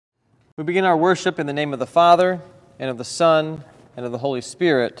We begin our worship in the name of the Father, and of the Son, and of the Holy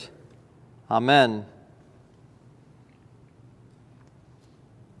Spirit. Amen.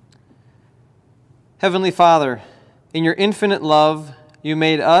 Heavenly Father, in your infinite love, you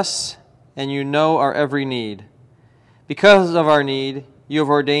made us, and you know our every need. Because of our need, you have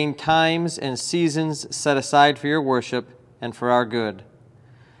ordained times and seasons set aside for your worship and for our good.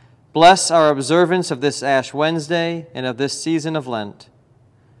 Bless our observance of this Ash Wednesday and of this season of Lent.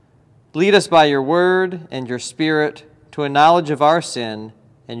 Lead us by your word and your Spirit to a knowledge of our sin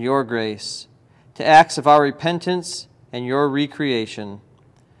and your grace, to acts of our repentance and your recreation,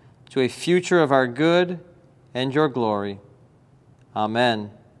 to a future of our good and your glory.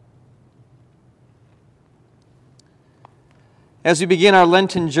 Amen. As we begin our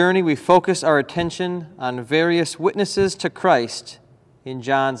Lenten journey, we focus our attention on various witnesses to Christ in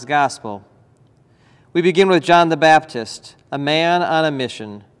John's Gospel. We begin with John the Baptist, a man on a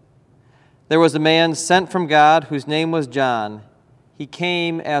mission. There was a man sent from God whose name was John. He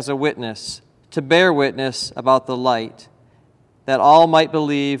came as a witness, to bear witness about the light, that all might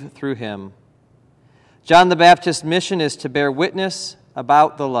believe through him. John the Baptist's mission is to bear witness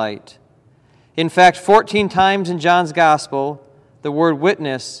about the light. In fact, 14 times in John's Gospel, the word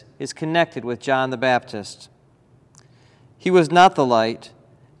witness is connected with John the Baptist. He was not the light,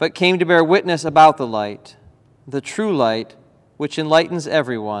 but came to bear witness about the light. The true light, which enlightens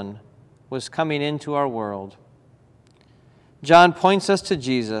everyone, was coming into our world. John points us to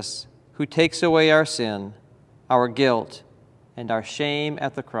Jesus, who takes away our sin, our guilt, and our shame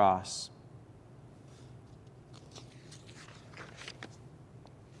at the cross.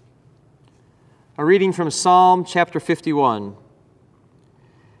 A reading from Psalm chapter 51.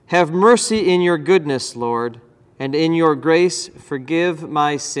 Have mercy in your goodness, Lord, and in your grace forgive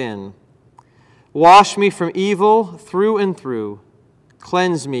my sin. Wash me from evil through and through.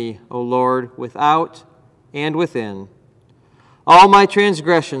 Cleanse me, O Lord, without and within. All my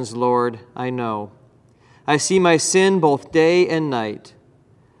transgressions, Lord, I know. I see my sin both day and night.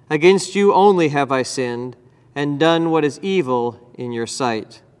 Against you only have I sinned, and done what is evil in your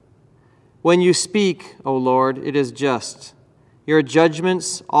sight. When you speak, O Lord, it is just. Your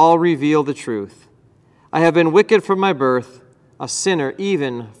judgments all reveal the truth. I have been wicked from my birth, a sinner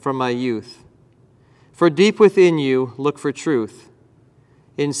even from my youth. For deep within you look for truth.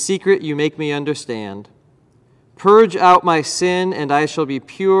 In secret you make me understand. Purge out my sin, and I shall be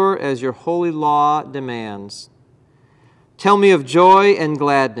pure as your holy law demands. Tell me of joy and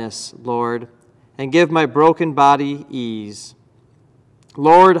gladness, Lord, and give my broken body ease.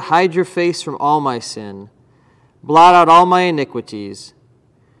 Lord, hide your face from all my sin. Blot out all my iniquities.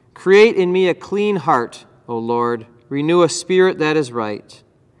 Create in me a clean heart, O Lord. Renew a spirit that is right.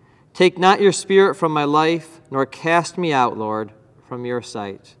 Take not your spirit from my life, nor cast me out, Lord, from your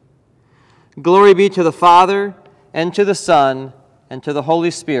sight. Glory be to the Father, and to the Son, and to the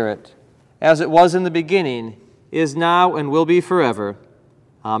Holy Spirit, as it was in the beginning, is now, and will be forever.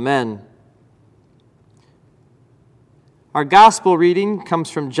 Amen. Our gospel reading comes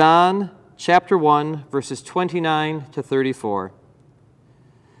from John chapter 1, verses 29 to 34.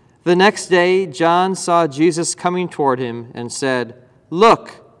 The next day, John saw Jesus coming toward him and said,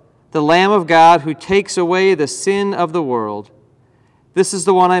 Look, the Lamb of God who takes away the sin of the world. This is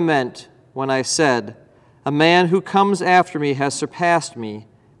the one I meant when I said, A man who comes after me has surpassed me,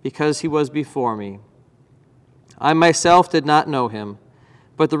 because he was before me. I myself did not know him,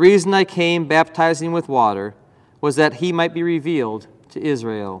 but the reason I came baptizing with water was that he might be revealed to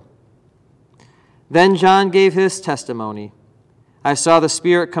Israel. Then John gave his testimony. I saw the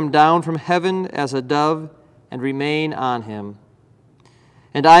Spirit come down from heaven as a dove and remain on him.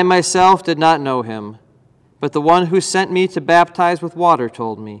 And I myself did not know him, but the one who sent me to baptize with water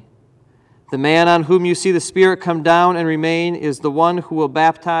told me, The man on whom you see the Spirit come down and remain is the one who will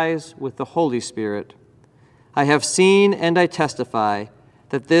baptize with the Holy Spirit. I have seen and I testify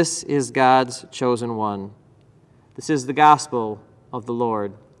that this is God's chosen one. This is the gospel of the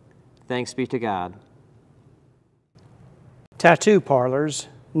Lord. Thanks be to God. Tattoo parlors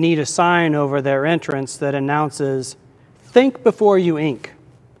need a sign over their entrance that announces, Think before you ink.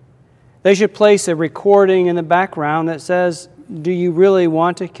 They should place a recording in the background that says, Do you really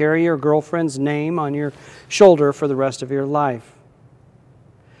want to carry your girlfriend's name on your shoulder for the rest of your life?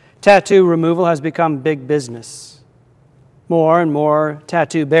 Tattoo removal has become big business. More and more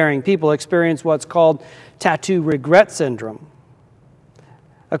tattoo-bearing people experience what's called tattoo regret syndrome.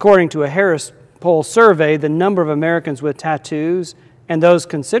 According to a Harris Poll survey, the number of Americans with tattoos and those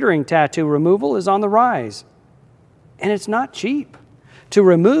considering tattoo removal is on the rise. And it's not cheap. To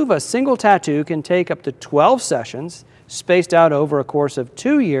remove a single tattoo can take up to 12 sessions, spaced out over a course of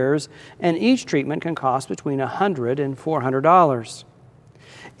 2 years, and each treatment can cost between $100 and $400.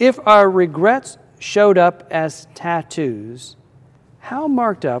 If our regrets showed up as tattoos, how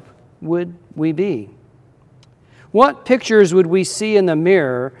marked up would we be? What pictures would we see in the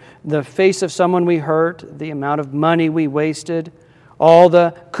mirror? The face of someone we hurt, the amount of money we wasted, all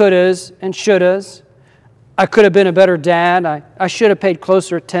the couldas and shouldas. I could have been a better dad. I should have paid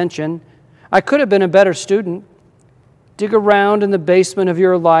closer attention. I could have been a better student. Dig around in the basement of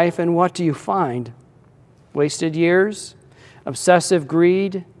your life, and what do you find? Wasted years, obsessive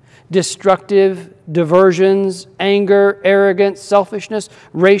greed, destructive diversions, anger, arrogance, selfishness,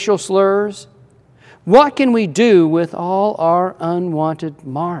 racial slurs. What can we do with all our unwanted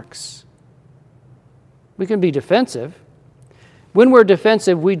marks? We can be defensive. When we're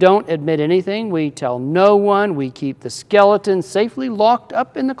defensive, we don't admit anything. We tell no one. We keep the skeleton safely locked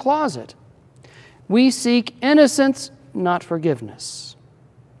up in the closet. We seek innocence, not forgiveness.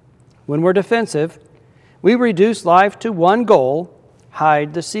 When we're defensive, we reduce life to one goal: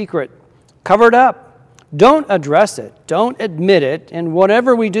 hide the secret. Cover it up. Don't address it. Don't admit it. And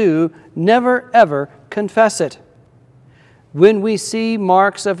whatever we do, never, ever confess it. When we see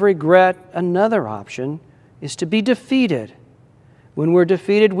marks of regret, another option is to be defeated. When we're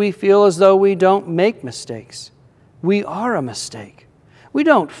defeated, we feel as though we don't make mistakes. We are a mistake. We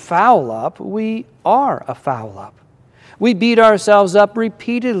don't foul up. We are a foul up. We beat ourselves up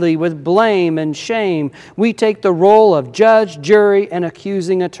repeatedly with blame and shame. We take the role of judge, jury, and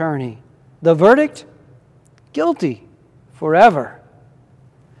accusing attorney. The verdict? Guilty forever.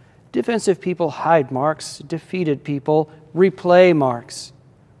 Defensive people hide marks. Defeated people replay marks.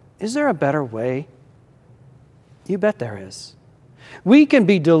 Is there a better way? You bet there is. We can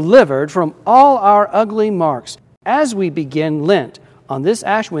be delivered from all our ugly marks. As we begin Lent on this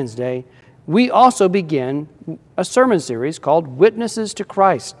Ash Wednesday, we also begin a sermon series called Witnesses to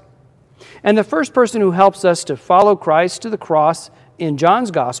Christ. And the first person who helps us to follow Christ to the cross in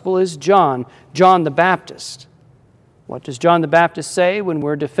John's Gospel is John the Baptist. What does John the Baptist say when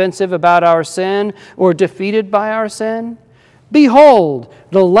we're defensive about our sin or defeated by our sin? Behold,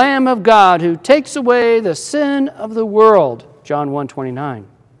 the Lamb of God who takes away the sin of the world. John 1:29.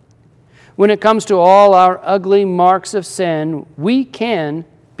 When it comes to all our ugly marks of sin, we can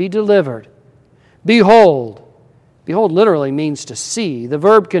be delivered. Behold. Behold literally means to see. The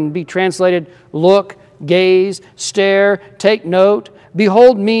verb can be translated look, gaze, stare, take note.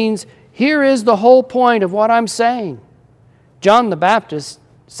 Behold means here is the whole point of what I'm saying. John the Baptist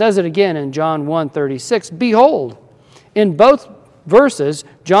says it again in John 1:36. Behold. In both verses,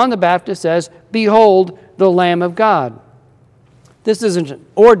 John the Baptist says, behold the Lamb of God. This isn't an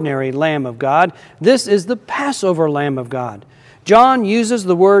ordinary Lamb of God. This is the Passover Lamb of God. John uses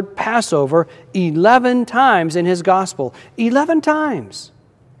the word Passover 11 times in his Gospel. 11 times.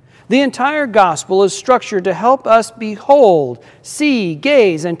 The entire Gospel is structured to help us behold, see,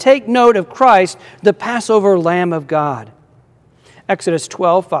 gaze, and take note of Christ, the Passover Lamb of God. Exodus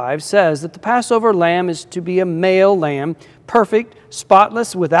 12:5 says that the Passover lamb is to be a male lamb, perfect,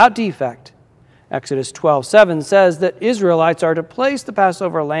 spotless, without defect. Exodus 12:7 says that Israelites are to place the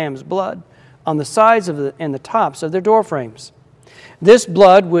Passover lamb's blood on the sides and the tops of their door frames. This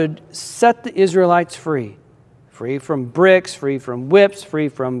blood would set the Israelites free from bricks, free from whips, free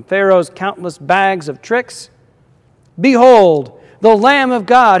from Pharaoh's countless bags of tricks. Behold, the Lamb of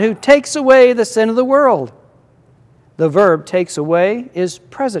God who takes away the sin of the world. The verb takes away is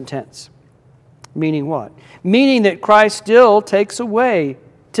present tense. Meaning what? Meaning that Christ still takes away.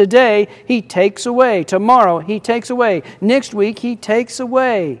 Today, He takes away. Tomorrow, He takes away. Next week, He takes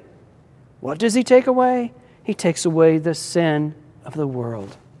away. What does He take away? He takes away the sin of the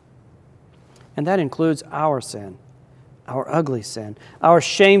world. And that includes our sin, our ugly sin, our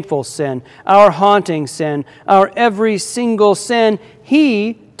shameful sin, our haunting sin, our every single sin.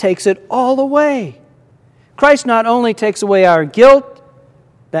 He takes it all away. Christ not only takes away our guilt,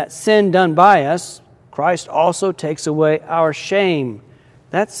 that sin done by us, Christ also takes away our shame,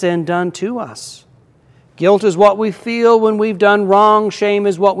 that sin done to us. Guilt is what we feel when we've done wrong. Shame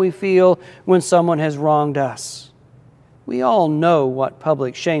is what we feel when someone has wronged us. We all know what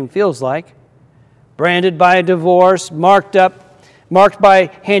public shame feels like. Branded by a divorce, marked by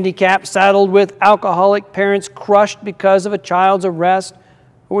handicap, saddled with alcoholic parents, crushed because of a child's arrest,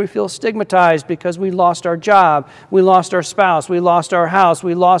 or we feel stigmatized because we lost our job, we lost our spouse, we lost our house,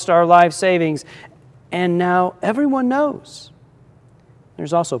 we lost our life savings, and now everyone knows.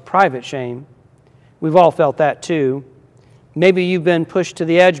 There's also private shame. We've all felt that too. Maybe you've been pushed to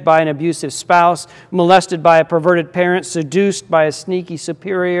the edge by an abusive spouse, molested by a perverted parent, seduced by a sneaky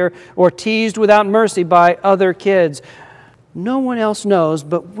superior, or teased without mercy by other kids. No one else knows,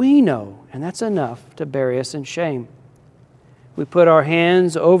 but we know, and that's enough to bury us in shame. We put our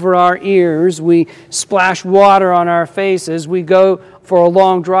hands over our ears. We splash water on our faces. We go for a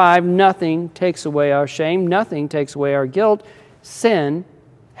long drive. Nothing takes away our shame. Nothing takes away our guilt. Sin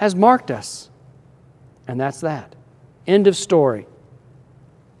has marked us. And that's that. End of story.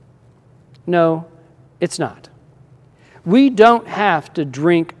 No, it's not. We don't have to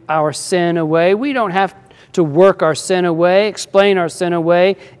drink our sin away. We don't have to work our sin away, explain our sin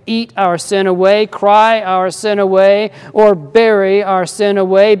away, eat our sin away, cry our sin away, or bury our sin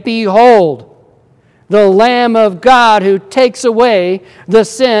away. Behold, the Lamb of God who takes away the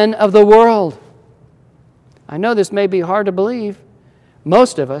sin of the world. I know this may be hard to believe.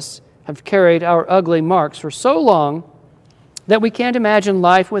 Most of us have carried our ugly marks for so long that we can't imagine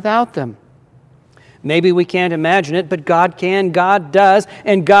life without them. Maybe we can't imagine it, but God can, God does,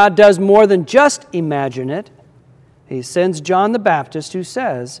 and God does more than just imagine it. He sends John the Baptist who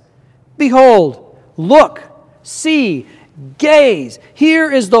says, "Behold, look, see, gaze.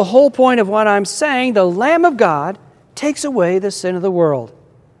 Here is the whole point of what I'm saying. The Lamb of God takes away the sin of the world."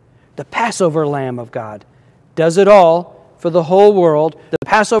 The Passover Lamb of God does it all for the whole world. The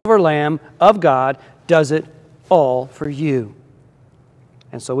Passover Lamb of God does it all for you.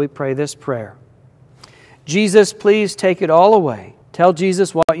 And so we pray this prayer. Jesus, please take it all away. Tell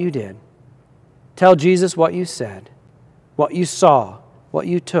Jesus what you did. Tell Jesus what you said, what you saw, what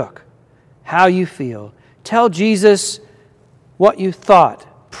you took, how you feel. Tell Jesus what you thought.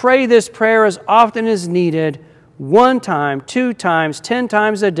 Pray this prayer as often as needed, 1 time, 2 times, 10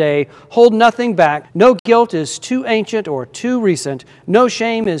 times a day. Hold nothing back. No guilt is too ancient or too recent. No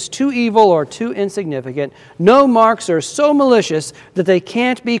shame is too evil or too insignificant. No marks are so malicious that they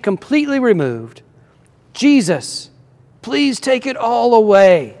can't be completely removed. Jesus, please take it all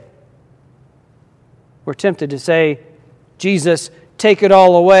away. We're tempted to say, Jesus, take it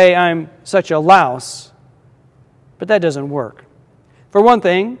all away. I'm such a louse. But that doesn't work. For one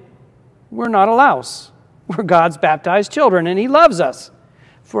thing, we're not a louse. We're God's baptized children, and He loves us.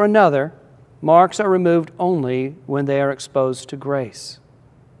 For another, marks are removed only when they are exposed to grace.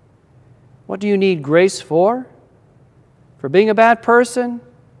 What do you need grace for? For being a bad person?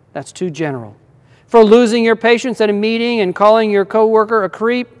 That's too general. For losing your patience at a meeting and calling your coworker a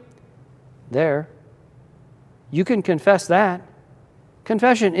creep? There. You can confess that.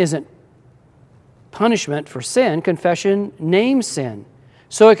 Confession isn't punishment for sin. Confession names sin,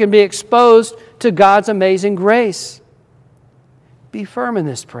 so it can be exposed to God's amazing grace. Be firm in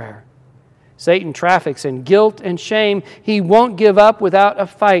this prayer. Satan traffics in guilt and shame. He won't give up without a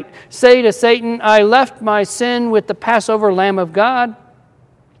fight. Say to Satan, I left my sin with the Passover Lamb of God,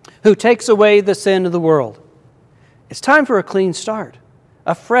 who takes away the sin of the world. It's time for a clean start,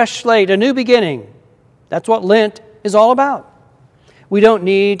 a fresh slate, a new beginning. That's what Lent is all about. We don't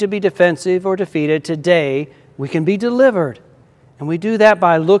need to be defensive or defeated. Today, we can be delivered. And we do that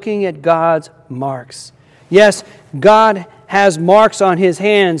by looking at God's marks. Yes, God has marks on His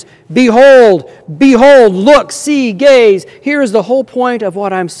hands. Behold, behold, look, see, gaze. Here is the whole point of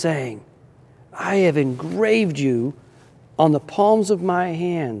what I'm saying. I have engraved you on the palms of my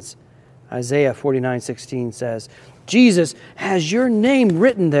hands. Isaiah 49:16 says, Jesus has your name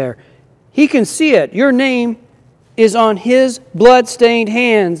written there. He can see it. Your name is on His blood-stained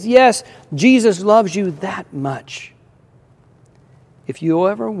hands. Yes, Jesus loves you that much. If you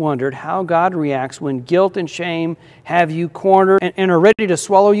ever wondered how God reacts when guilt and shame have you cornered and are ready to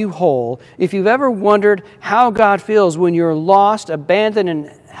swallow you whole, if you've ever wondered how God feels when you're lost, abandoned, and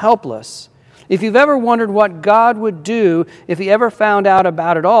helpless, if you've ever wondered what God would do if He ever found out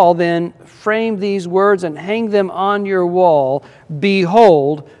about it all, then frame these words and hang them on your wall.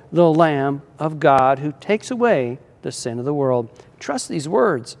 Behold, the Lamb of God who takes away the sin of the world. Trust these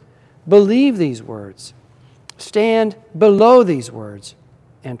words. Believe these words. Stand below these words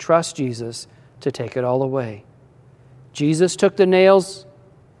and trust Jesus to take it all away. Jesus took the nails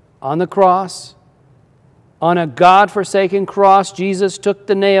on the cross. On a God-forsaken cross, Jesus took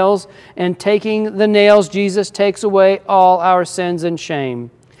the nails, and taking the nails, Jesus takes away all our sins and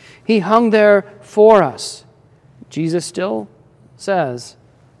shame. He hung there for us. Jesus still says,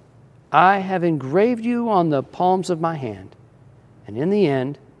 I have engraved you on the palms of my hand. And in the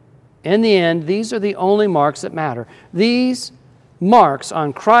end, these are the only marks that matter. These marks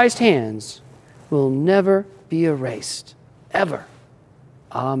on Christ's hands will never be erased, ever.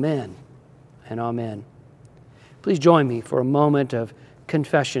 Amen and amen. Please join me for a moment of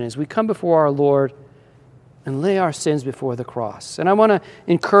confession as we come before our Lord and lay our sins before the cross. And I want to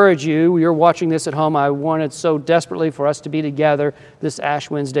encourage you, you're watching this at home, I wanted so desperately for us to be together this Ash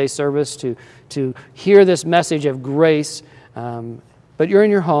Wednesday service to hear this message of grace. But you're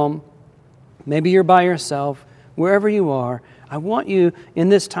in your home, maybe you're by yourself, wherever you are, I want you in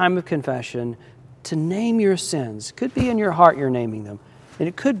this time of confession to name your sins. It could be in your heart you're naming them, and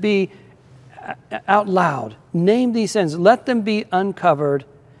it could be out loud. Name these sins. Let them be uncovered,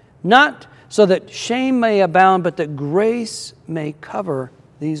 not so that shame may abound, but that grace may cover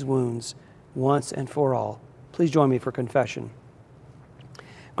these wounds once and for all. Please join me for confession.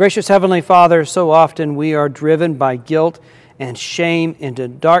 Gracious Heavenly Father, so often we are driven by guilt and shame into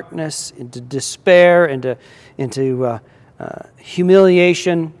darkness, into despair, into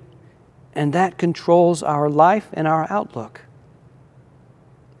humiliation, and that controls our life and our outlook.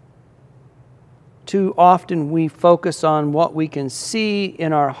 Too often we focus on what we can see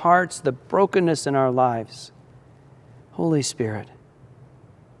in our hearts, the brokenness in our lives. Holy Spirit,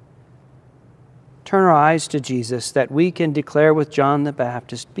 turn our eyes to Jesus that we can declare with John the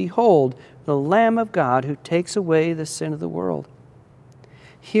Baptist, "Behold, the Lamb of God who takes away the sin of the world."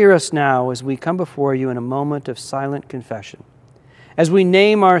 Hear us now as we come before you in a moment of silent confession, as we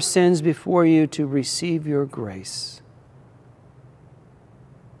name our sins before you to receive your grace.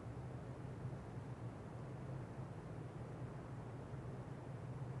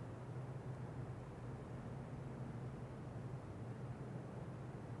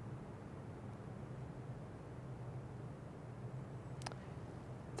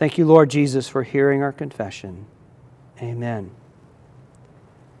 Thank you, Lord Jesus, for hearing our confession. Amen.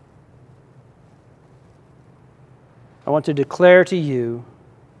 I want to declare to you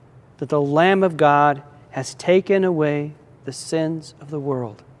that the Lamb of God has taken away the sins of the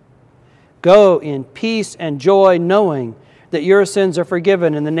world. Go in peace and joy, knowing that your sins are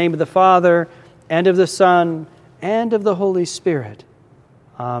forgiven, in the name of the Father, and of the Son, and of the Holy Spirit.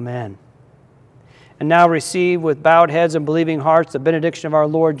 Amen. And now receive with bowed heads and believing hearts the benediction of our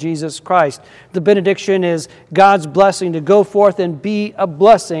Lord Jesus Christ. The benediction is God's blessing to go forth and be a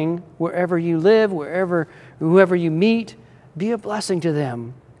blessing wherever you live, whoever you meet. Be a blessing to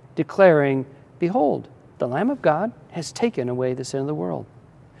them, declaring, "Behold, the Lamb of God has taken away the sin of the world."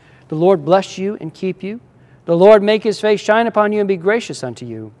 The Lord bless you and keep you. The Lord make His face shine upon you and be gracious unto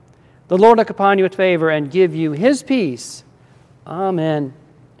you. The Lord look upon you with favor and give you His peace. Amen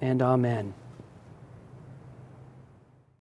and amen.